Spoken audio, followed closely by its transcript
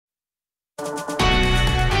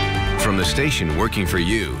from the station working for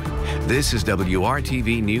you. This is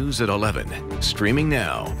WRTV News at 11, streaming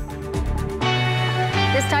now.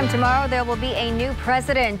 This time tomorrow, there will be a new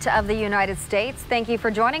president of the United States. Thank you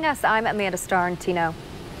for joining us. I'm Amanda Starrentino.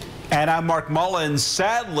 And I'm Mark Mullins.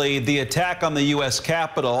 Sadly, the attack on the U.S.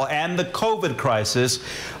 Capitol and the COVID crisis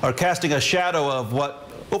are casting a shadow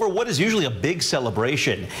over what is usually a big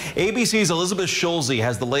celebration. ABC's Elizabeth Schulze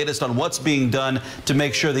has the latest on what's being done to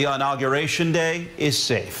make sure the inauguration day is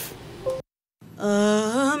safe.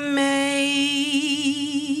 Amazing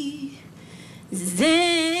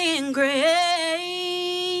grace.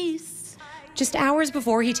 Just hours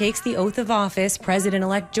before he takes the oath of office,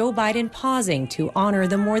 President-elect Joe Biden pausing to honor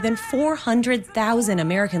the more than 400,000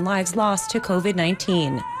 American lives lost to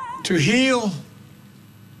COVID-19. To heal,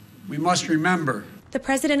 we must remember. The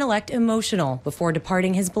president-elect emotional before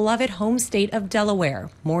departing his beloved home state of Delaware,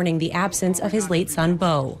 mourning the absence of his late son,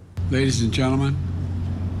 Beau. Ladies and gentlemen,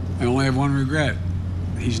 I only have one regret.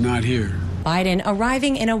 He's not here. Biden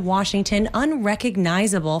arriving in a Washington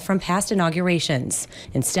unrecognizable from past inaugurations.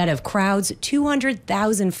 Instead of crowds,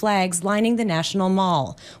 200,000 flags lining the National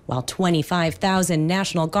Mall, while 25,000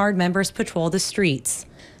 National Guard members patrol the streets.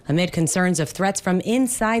 Amid concerns of threats from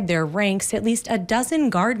inside their ranks, at least a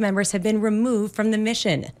dozen Guard members have been removed from the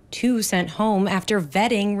mission. 2 sent home after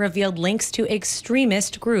vetting revealed links to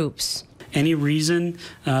extremist groups. Any reason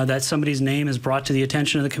that somebody's name is brought to the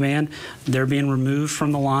attention of the command, they're being removed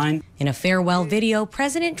from the line. In a farewell video,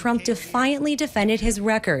 President Trump defiantly defended his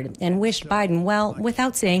record and wished Biden well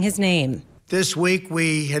without saying his name. This week,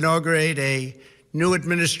 we inaugurate a new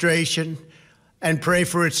administration and pray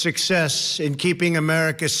for its success in keeping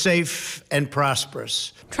America safe and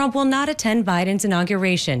prosperous. Trump will not attend Biden's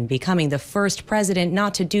inauguration, becoming the first president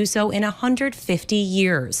not to do so in 150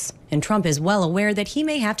 years. And Trump is well aware that he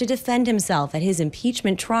may have to defend himself at his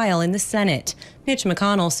impeachment trial in the Senate. Mitch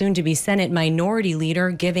McConnell, soon to be Senate Minority Leader,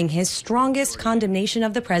 giving his strongest condemnation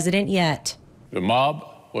of the president yet. The mob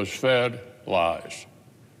was fed lies.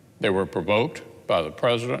 They were provoked by the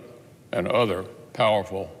president and other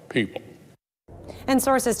powerful people. And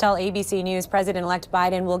sources tell ABC News President-elect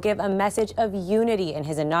Biden will give a message of unity in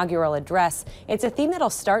his inaugural address. It's a theme that'll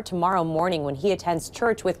start tomorrow morning when he attends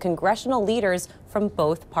church with congressional leaders from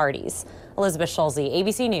both parties. Elizabeth Schulze,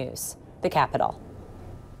 ABC News, the Capitol.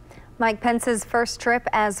 Mike Pence's first trip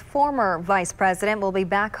as former vice president will be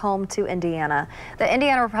back home to Indiana. The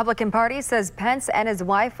Indiana Republican Party says Pence and his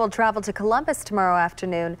wife will travel to Columbus tomorrow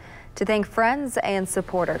afternoon to thank friends and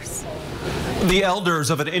supporters. The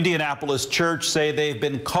elders of an Indianapolis church say they've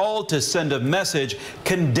been called to send a message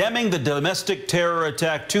condemning the domestic terror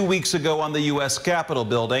attack 2 weeks ago on the U.S. Capitol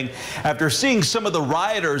building after seeing some of the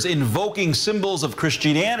rioters invoking symbols of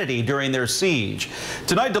Christianity during their siege.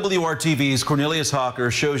 Tonight, WRTV's Cornelius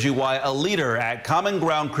Hawker shows you why a leader at Common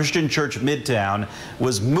Ground Christian Church Midtown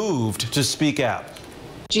was moved to speak out.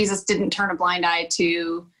 Jesus didn't turn a blind eye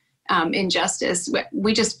to injustice.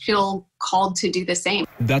 We just feel called to do the same.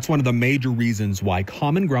 That's one of the major reasons why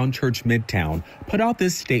Common Ground Church Midtown put out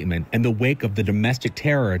this statement in the wake of the domestic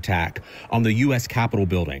terror attack on the U.S. Capitol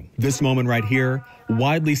building. This moment right here,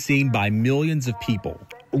 widely seen by millions of people.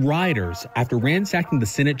 Rioters, after ransacking the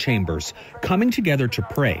Senate chambers, coming together to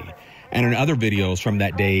pray. And in other videos from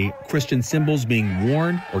that day, Christian symbols being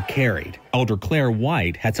worn or carried. Elder Claire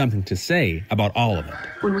White had something to say about all of it.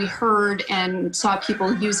 When we heard and saw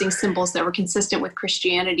people using symbols that were consistent with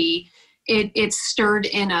Christianity, it stirred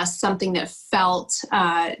in us something that felt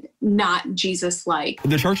not Jesus-like.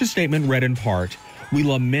 The church's statement read in part, "We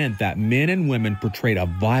lament that men and women portrayed a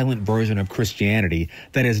violent version of Christianity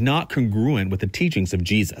that is not congruent with the teachings of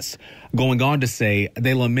Jesus." Going on to say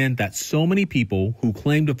they lament that so many people who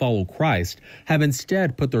claim to follow Christ have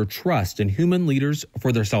instead put their trust in human leaders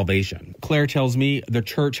for their salvation. Claire tells me the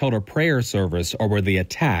church held a prayer service over the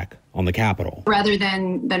attack on the Capitol. Rather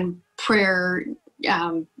than prayer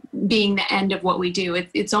being the end of what we do,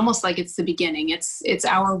 it's almost like it's the beginning. It's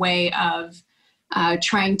our way of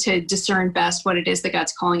trying to discern best what it is that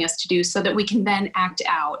God's calling us to do so that we can then act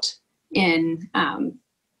out in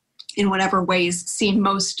whatever ways seem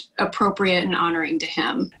most appropriate and honoring to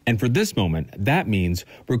Him. And for this moment, that means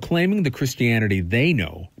proclaiming the Christianity they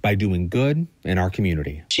know by doing good in our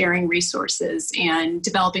community. Sharing resources and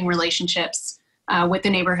developing relationships with the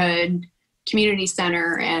neighborhood, community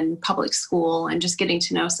center, and public school, and just getting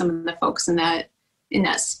to know some of the folks in that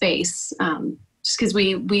space. Just because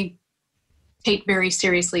we take very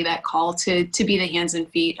seriously that call to be the hands and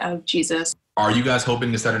feet of Jesus. Are you guys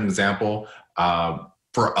hoping to set an example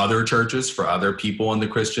for other churches, for other people in the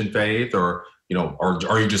Christian faith, or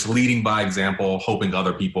are you just leading by example, hoping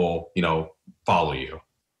other people, follow you?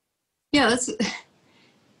 Yeah,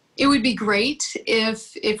 It would be great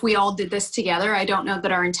if we all did this together. I don't know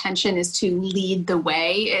that our intention is to lead the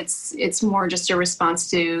way. It's more just a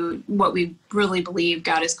response to what we really believe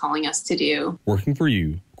God is calling us to do. Working for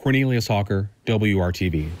you, Cornelius Hawker,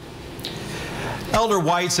 WRTV. Elder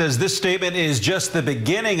White says this statement is just the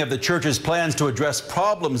beginning of the church's plans to address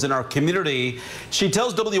problems in our community. She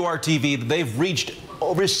tells WRTV that they've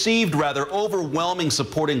received overwhelming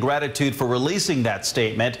support and gratitude for releasing that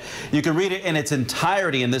statement. You can read it in its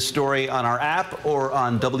entirety in this story on our app or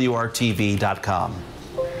on WRTV.com.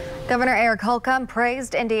 Governor Eric Holcomb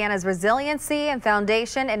praised Indiana's resiliency and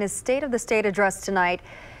foundation in his State of the State address tonight,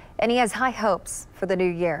 and he has high hopes for the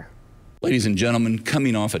new year. Ladies and gentlemen,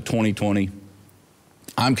 coming off at 2020,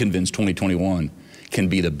 I'm convinced 2021 can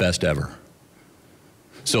be the best ever.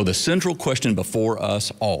 So the central question before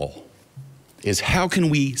us all is, how can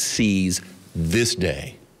we seize this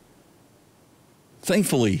day?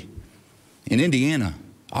 Thankfully, in Indiana,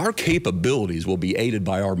 our capabilities will be aided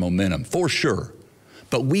by our momentum, for sure,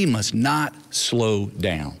 but we must not slow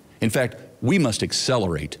down. In fact, we must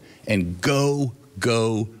accelerate and go,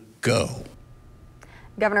 go, go.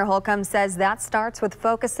 Governor Holcomb says that starts with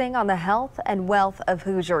focusing on the health and wealth of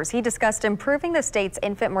Hoosiers. He discussed improving the state's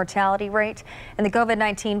infant mortality rate and the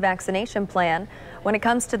COVID-19 vaccination plan. When it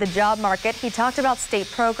comes to the job market, he talked about state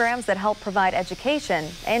programs that help provide education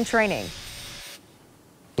and training.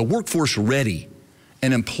 The Workforce Ready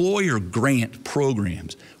and employer grant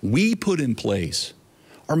programs we put in place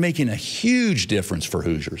are making a huge difference for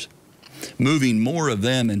Hoosiers, moving more of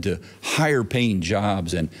them into higher paying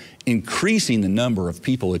jobs and increasing the number of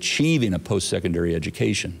people achieving a post-secondary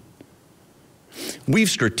education. We've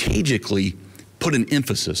strategically put an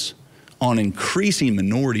emphasis on increasing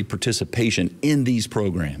minority participation in these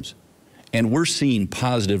programs, and we're seeing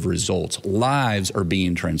positive results. Lives are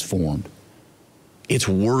being transformed. It's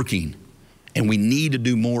working, and we need to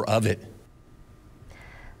do more of it.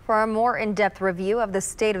 For a more in-depth review of the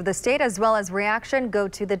State of the State as well as reaction, go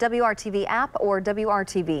to the WRTV app or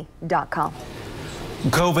WRTV.com.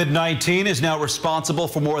 COVID-19 is now responsible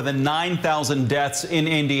for more than 9,000 deaths in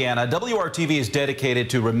Indiana. WRTV is dedicated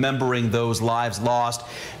to remembering those lives lost,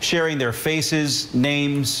 sharing their faces,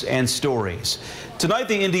 names, and stories. Tonight,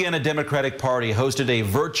 the Indiana Democratic Party hosted a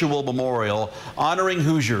virtual memorial honoring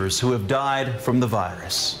Hoosiers who have died from the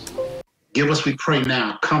virus. Give us, we pray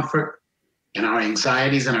now, comfort in our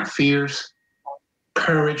anxieties and our fears,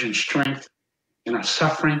 courage and strength in our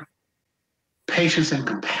suffering, patience and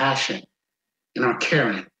compassion in our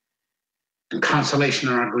caring, and consolation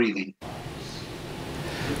in our grieving.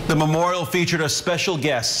 The memorial featured a special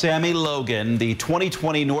guest. Sammy Logan, the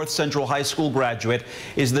 2020 North Central High School graduate,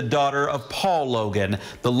 is the daughter of Paul Logan.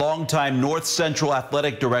 The longtime North Central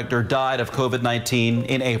athletic director died of COVID-19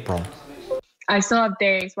 in April. I still have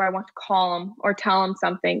days where I want to call him or tell him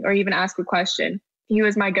something or even ask a question. He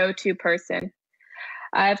was my go-to person.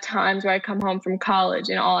 I have times where I come home from college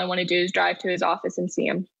and all I want to do is drive to his office and see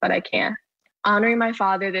him, but I can't. Honoring my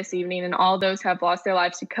father this evening and all those who have lost their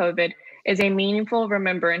lives to COVID is a meaningful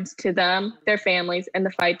remembrance to them, their families, and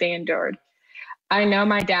the fight they endured. I know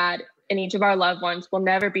my dad and each of our loved ones will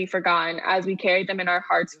never be forgotten as we carry them in our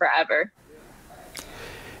hearts forever.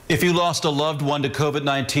 If you lost a loved one to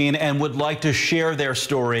COVID-19 and would like to share their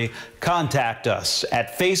story, contact us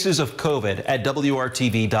at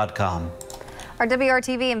facesofcovid@WRTV.com. Our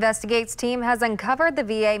WRTV Investigates team has uncovered the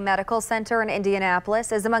VA Medical Center in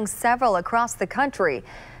Indianapolis as among several across the country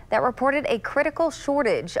that reported a critical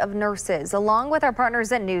shortage of nurses. Along with our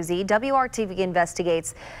partners at Newsy, WRTV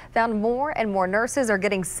Investigates found more and more nurses are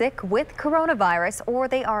getting sick with coronavirus or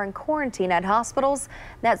they are in quarantine at hospitals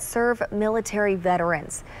that serve military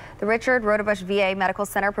veterans. The Richard Rodebush VA Medical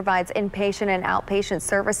Center provides inpatient and outpatient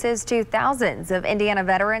services to thousands of Indiana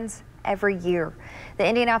veterans every year. The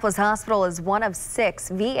Indianapolis Hospital is one of 6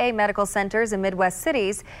 VA medical centers in Midwest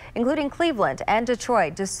cities, including Cleveland and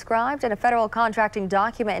Detroit, described in a federal contracting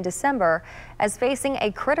document in December as facing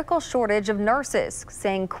a critical shortage of nurses,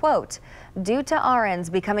 saying, quote, due to RNs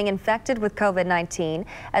becoming infected with COVID-19,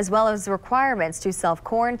 as well as requirements to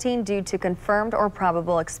self-quarantine due to confirmed or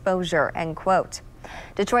probable exposure, end quote.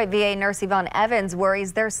 Detroit VA nurse Yvonne Evans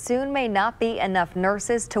worries there soon may not be enough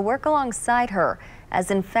nurses to work alongside her as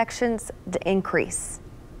infections increase.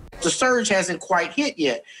 The surge hasn't quite hit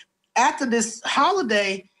yet. After this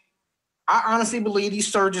holiday, I honestly believe these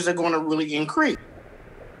surges are going to really increase.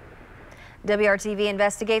 WRTV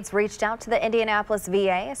Investigates reached out to the Indianapolis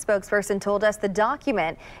VA. A spokesperson told us the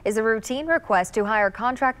document is a routine request to hire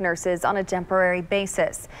contract nurses on a temporary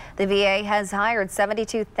basis. The VA has hired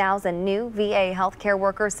 72,000 new VA healthcare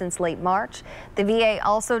workers since late March. The VA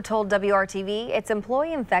also told WRTV its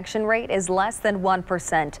employee infection rate is less than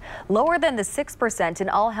 1%, lower than the 6% in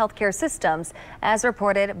all healthcare systems, as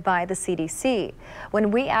reported by the CDC. When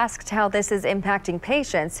we asked how this is impacting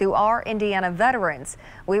patients who are Indiana veterans,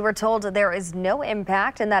 we were told there is no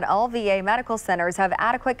impact and that all VA medical centers have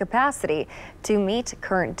adequate capacity to meet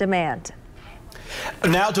current demand.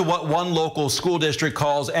 Now to what one local school district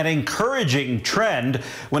calls an encouraging trend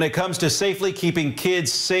when it comes to safely keeping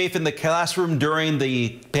kids safe in the classroom during the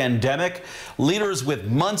pandemic. Leaders with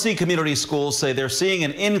Muncie Community Schools say they're seeing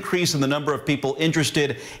an increase in the number of people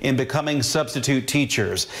interested in becoming substitute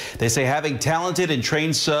teachers. They say having talented and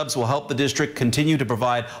trained subs will help the district continue to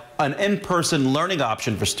provide an in-person learning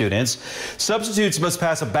option for students. Substitutes must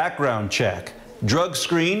pass a background check, drug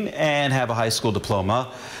screen, and have a high school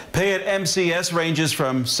diploma. Pay at MCS ranges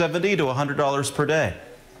from $70 to $100 per day.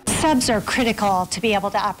 Subs are critical to be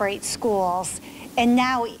able to operate schools, and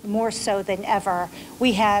now more so than ever.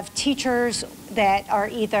 We have teachers that are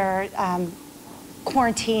either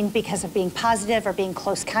quarantined because of being positive or being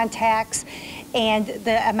close contacts, and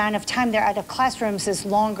the amount of time they're out of classrooms is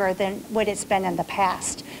longer than what it's been in the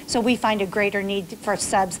past. So we find a greater need for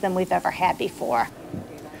subs than we've ever had before.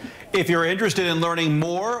 If you're interested in learning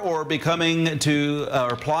more or applying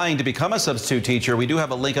to become a substitute teacher, we do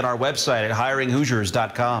have a link on our website at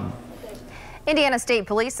hiringhoosiers.com. Indiana State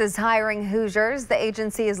Police is hiring Hoosiers. The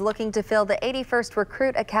agency is looking to fill the 81st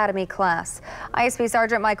Recruit Academy class. ISP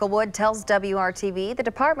Sergeant Michael Wood tells WRTV the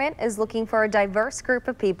department is looking for a diverse group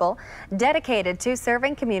of people dedicated to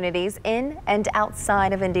serving communities in and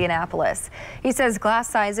outside of Indianapolis. He says class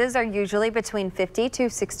sizes are usually between 50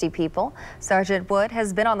 to 60 people. Sergeant Wood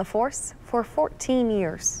has been on the force for 14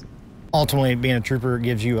 years. Ultimately, being a trooper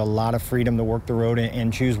gives you a lot of freedom to work the road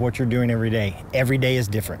and choose what you're doing every day. Every day is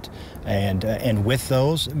different. And with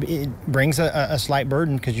those, it brings a slight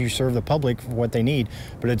burden because you serve the public for what they need,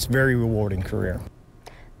 but it's a very rewarding career.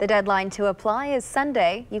 The deadline to apply is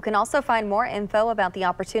Sunday. You can also find more info about the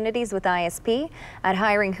opportunities with ISP at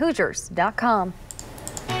hiringhoosiers.com.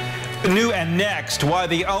 New and next, why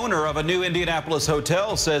the owner of a new Indianapolis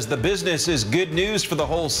hotel says the business is good news for the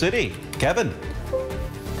whole city. Kevin.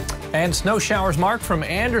 And snow showers, Mark, from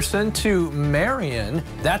Anderson to Marion.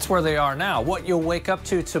 That's where they are now. What you'll wake up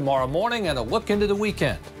to tomorrow morning and a look into the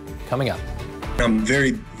weekend. Coming up. I'm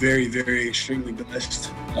very, very, very extremely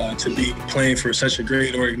blessed to be playing for such a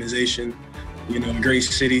great organization, you know, a great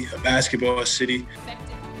city, a basketball city.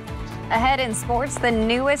 Ahead in sports, the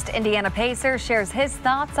newest Indiana Pacer shares his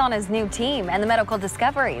thoughts on his new team and the medical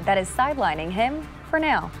discovery that is sidelining him for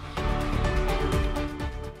now.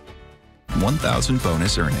 1,000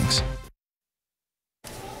 bonus earnings.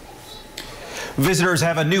 Visitors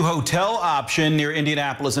have a new hotel option near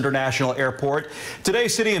Indianapolis International Airport. Today,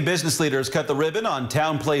 city and business leaders cut the ribbon on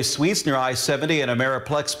Town Place Suites near I-70 and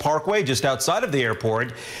Ameriplex Parkway just outside of the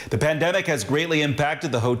airport. The pandemic has greatly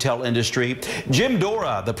impacted the hotel industry. Jim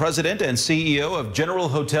Dora, the president and CEO of General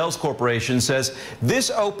Hotels Corporation, says this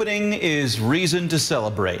opening is reason to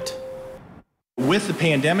celebrate. With the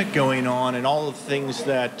pandemic going on and all of the things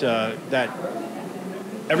that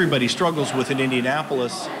everybody struggles with in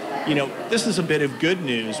Indianapolis, you know, this is a bit of good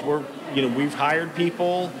news. We've hired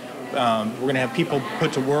people. We're going to have people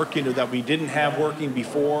put to work, that we didn't have working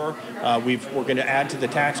before. We're going to add to the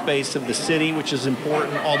tax base of the city, which is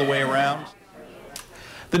important all the way around.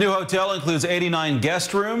 The new hotel includes 89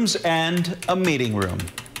 guest rooms and a meeting room.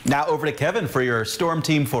 Now over to Kevin for your Storm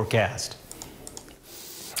Team forecast.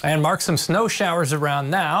 And Mark, some snow showers around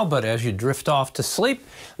now, but as you drift off to sleep,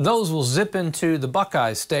 those will zip into the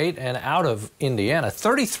Buckeye State and out of Indiana.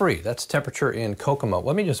 33, that's temperature in Kokomo.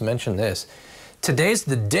 Let me just mention this. Today's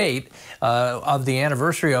the date of the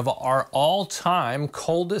anniversary of our all-time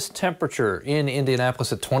coldest temperature in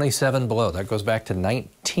Indianapolis at 27 below. That goes back to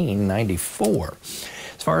 1994.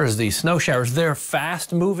 As far as the snow showers, they're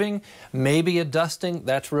fast moving, maybe a dusting,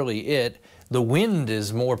 that's really it. The wind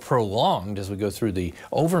is more prolonged as we go through the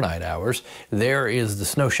overnight hours. There is the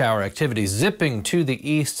snow shower activity zipping to the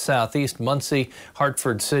east, southeast, Muncie,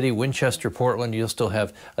 Hartford City, Winchester, Portland. You'll still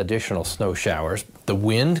have additional snow showers. The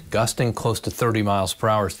wind gusting close to 30 miles per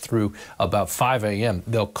hour through about 5 a.m.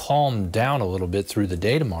 They'll calm down a little bit through the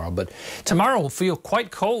day tomorrow, but tomorrow will feel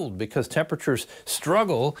quite cold because temperatures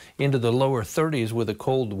struggle into the lower 30s with a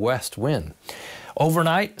cold west wind.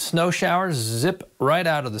 Overnight, snow showers zip right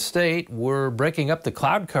out of the state. We're breaking up the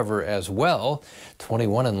cloud cover as well.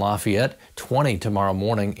 21 in Lafayette, 20 tomorrow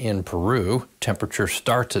morning in Peru. Temperature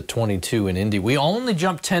starts at 22 in Indy. We only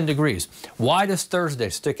jumped 10 degrees. Why does Thursday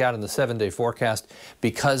stick out in the 7-day forecast?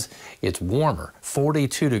 Because it's warmer,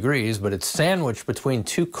 42 degrees, but it's sandwiched between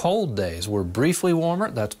two cold days. We're briefly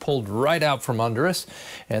warmer. That's pulled right out from under us.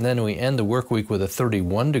 And then we end the work week with a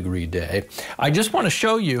 31-degree day. I just want to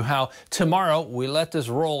show you how tomorrow we let this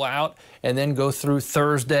roll out and then go through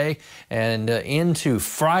Thursday and into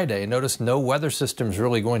Friday. Notice no weather system is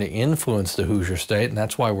really going to influence the Hoosier State, and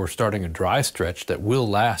that's why we're starting a dry stretch that will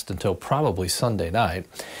last until probably Sunday night.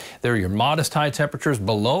 There are your modest high temperatures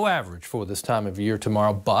below average for this time of year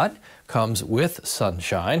tomorrow, but comes with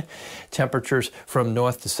sunshine. Temperatures from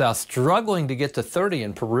north to south struggling to get to 30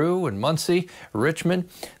 in Peru and Muncie, Richmond,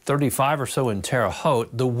 35 or so in Terre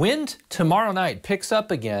Haute. The wind tomorrow night picks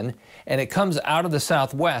up again, and it comes out of the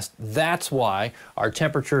southwest. That's why our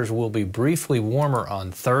temperatures will be briefly warmer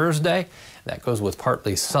on Thursday. That goes with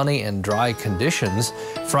partly sunny and dry conditions.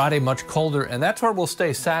 Friday, much colder, and that's where we'll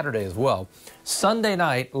stay Saturday as well. Sunday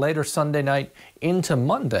night, later Sunday night into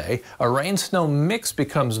Monday, a rain-snow mix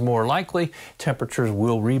becomes more likely. Temperatures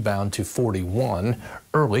will rebound to 41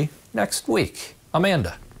 early next week.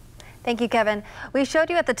 Amanda. Thank you, Kevin. We showed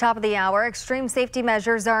you at the top of the hour, extreme safety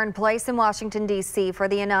measures are in place in Washington, D.C. for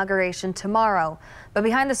the inauguration tomorrow. But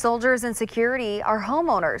behind the soldiers and security are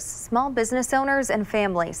homeowners, small business owners, and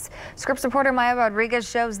families. Scripps reporter Maya Rodriguez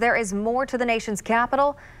shows there is more to the nation's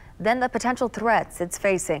capital than the potential threats it's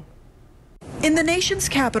facing. In the nation's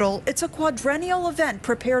capital, it's a quadrennial event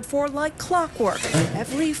prepared for like clockwork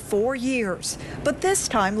every 4 years. But this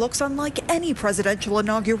time looks unlike any presidential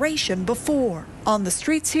inauguration before. On the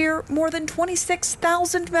streets here, more than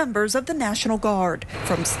 26,000 members of the National Guard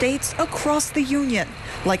from states across the Union,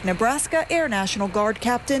 like Nebraska Air National Guard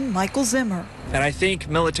Captain Michael Zimmer. And I think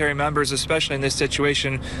military members, especially in this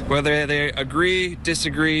situation, whether they agree,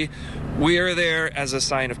 disagree, we are there as a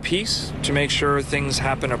sign of peace to make sure things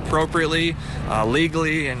happen appropriately,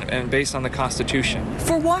 legally, and based on the Constitution.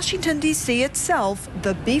 For Washington, D.C. itself,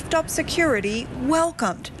 the beefed-up security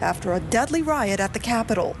welcomed after a deadly riot at the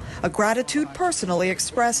Capitol, a gratitude personally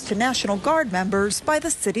expressed to National Guard members by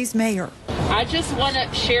the city's mayor. I just want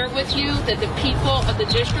to share with you that the people of the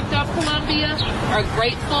District of Columbia are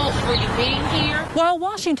grateful for you being here. While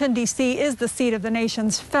Washington, D.C. is the seat of the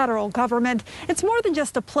nation's federal government, it's more than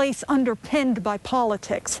just a place underpinned by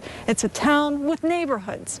politics. It's a town with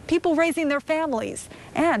neighborhoods, people raising their families,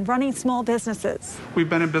 and running small businesses. We've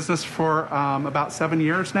been in business for about 7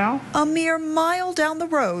 years now. A mere mile down the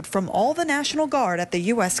road from all the National Guard at the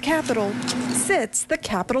U.S. Capitol sits the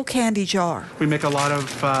Capitol Candy Jar. We make a lot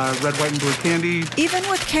of red, white, and blue candy. Even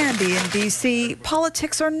with candy in D.C.,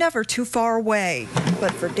 politics are never too far away.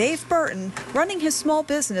 But for Dave Burton, running his small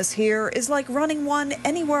business here is like running one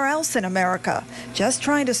anywhere else in America, just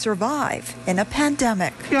trying to survive in a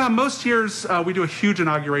pandemic. Yeah, most years we do a huge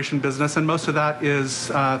inauguration business, and most of that is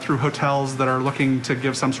through hotels that are looking to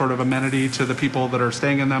give some sort of amenity to the people that are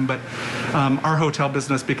staying in them. But our hotel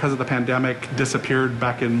business, because of the pandemic, disappeared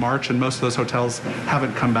back in March, and most of those hotels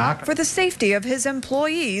haven't come back. For the safety of his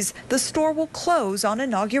employees, the store will close on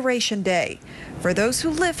Inauguration Day. For those who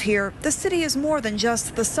live here, the city is more than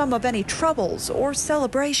just the sum of any troubles or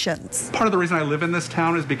celebrations. Part of the reason I live in this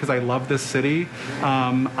town is because I love this city.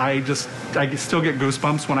 I still get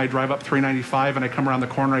goosebumps when I drive up 395 and I come around the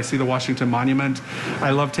corner, I see the Washington Monument.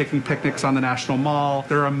 I love taking picnics on the National Mall.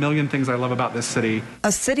 There are a million things I love about this city.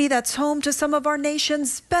 A city that's home to some of our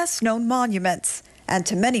nation's best-known monuments, and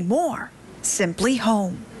to many more, simply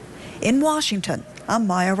home. In Washington, I'm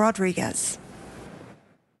Maya Rodriguez.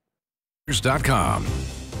 .com.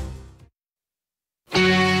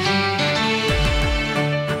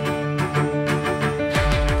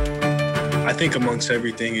 I think amongst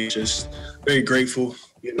everything, it's just very grateful,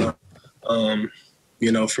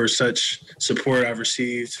 for such support I've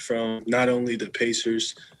received from not only the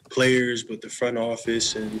Pacers players, but the front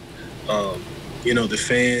office and, the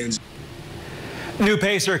fans. New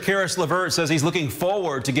Pacer Karis LeVert says he's looking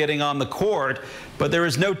forward to getting on the court, but there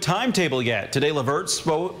is no timetable yet. Today, LeVert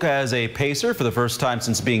spoke as a Pacer for the first time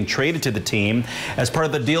since being traded to the team as part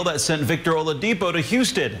of the deal that sent Victor Oladipo to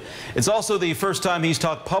Houston. It's also the first time he's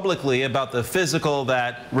talked publicly about the physical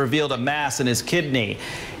that revealed a mass in his kidney.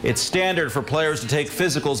 It's standard for players to take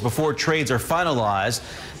physicals before trades are finalized.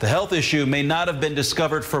 The health issue may not have been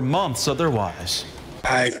discovered for months otherwise.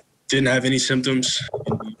 I didn't have any symptoms.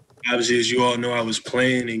 Obviously, as you all know, I was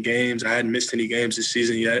playing in games. I hadn't missed any games this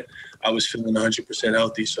season yet. I was feeling 100%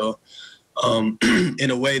 healthy. So,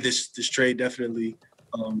 in a way, this trade definitely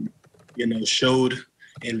showed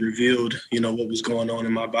and revealed, what was going on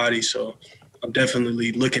in my body. So I'm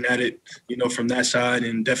definitely looking at it, from that side,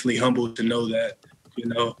 and definitely humbled to know that,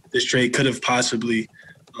 this trade could have possibly,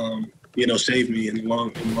 saved me in the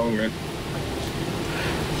long run.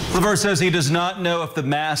 LeVert says he does not know if the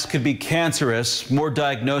mass could be cancerous. More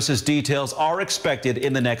diagnosis details are expected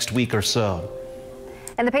in the next week or so.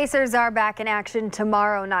 And the Pacers are back in action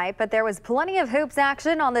tomorrow night, but there was plenty of hoops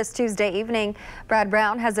action on this Tuesday evening. Brad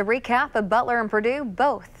Brown has a recap of Butler and Purdue,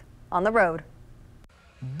 both on the road.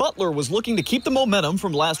 Butler was looking to keep the momentum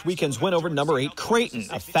from last weekend's win over number 8 Creighton.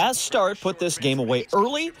 A fast start put this game away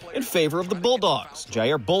early in favor of the Bulldogs.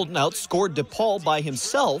 Jair Bolden outscored DePaul by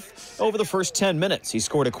himself over the first 10 minutes. He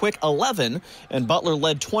scored a quick 11, and Butler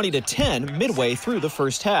led 20-10 midway through the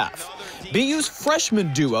first half. BU's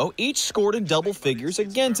freshman duo each scored in double figures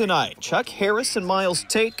again tonight. Chuck Harris and Miles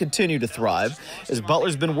Tate continue to thrive as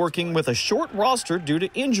Butler's been working with a short roster due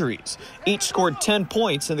to injuries. Each scored 10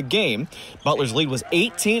 points in the game. Butler's lead was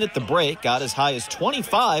 18 at the break, got as high as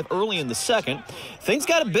 25 early in the second. Things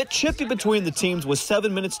got a bit chippy between the teams with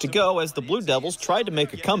 7 minutes to go as the Blue Devils tried to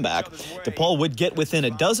make a comeback. DePaul would get within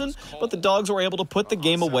a dozen, but the Dogs were able to put the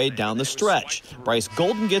game away down the stretch. Bryce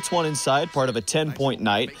Golden gets one inside, part of a 10-point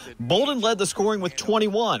night. Bolden led the scoring with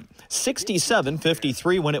 21,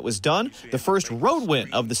 67-53 when it was done. The first road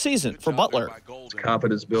win of the season for Butler.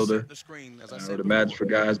 Confidence builder, I would imagine, for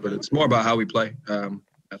guys, but it's more about how we play.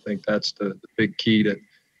 I think that's the big key that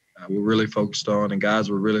we're really focused on, and guys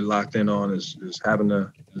we're really locked in on is having the,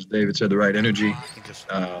 as David said, the right energy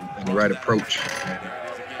and the right approach. And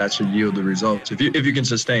that should yield the results if you can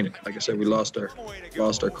sustain it. Like I said, we lost our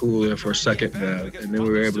cool there for a second, and then we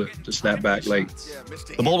were able to snap back late.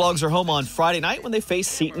 The Bulldogs are home on Friday night when they face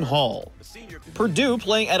Seton Hall. Purdue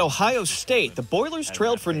playing at Ohio State. The Boilers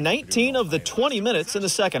trailed for 19 of the 20 minutes in the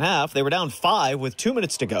second half. They were down 5 with 2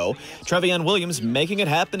 minutes to go. Trevion Williams making it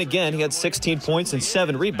happen again. He had 16 points and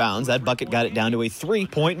 7 rebounds. That bucket got it down to a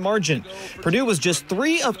 3-point margin. Purdue was just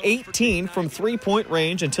 3 of 18 from 3-point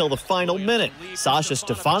range until the final minute. Sasha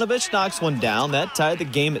Stefanovic knocks one down. That tied the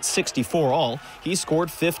game at 64 all. He scored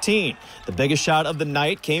 15. The biggest shot of the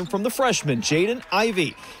night came from the freshman, Jaden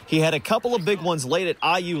Ivey. He had a couple of big ones late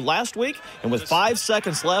at IU last week, and with 5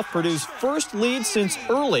 seconds left, Purdue's first lead since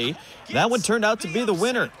early, that one turned out to be the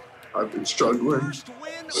winner. I've been struggling,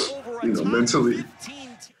 mentally.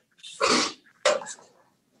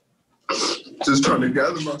 Just trying to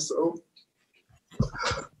gather myself.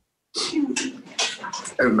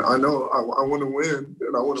 And I know I want to win,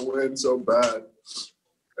 and I want to win so bad.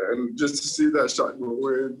 And just to see that shot go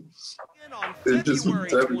in, it just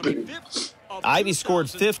means everything. Ivy scored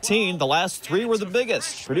 15. The last 3 were the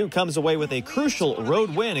biggest. Purdue comes away with a crucial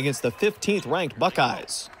road win against the 15th-ranked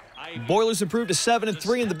Buckeyes. Boilers improved to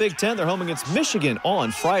 7-3 in the Big Ten. They're home against Michigan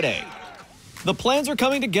on Friday. The plans are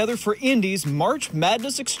coming together for Indy's March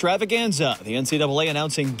Madness extravaganza. The NCAA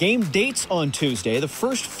announcing game dates on Tuesday. The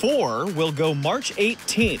first 4 will go March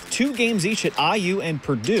 18th, 2 games each at IU and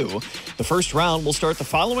Purdue. The first round will start the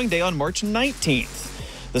following day on March 19th.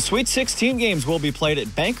 The Sweet 16 games will be played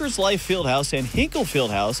at Bankers Life Fieldhouse and Hinkle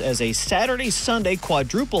Fieldhouse as a Saturday-Sunday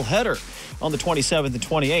quadruple header on the 27th and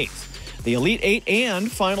 28th. The Elite 8 and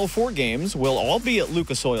Final 4 games will all be at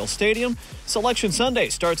Lucas Oil Stadium. Selection Sunday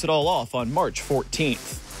starts it all off on March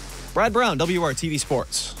 14th. Brad Brown, WRTV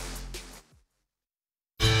Sports.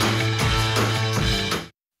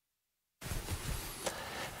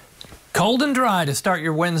 Cold and dry to start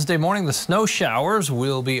your Wednesday morning. The snow showers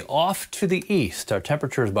will be off to the east. Our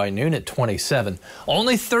temperatures by noon at 27.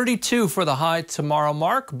 Only 32 for the high tomorrow,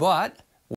 Mark, but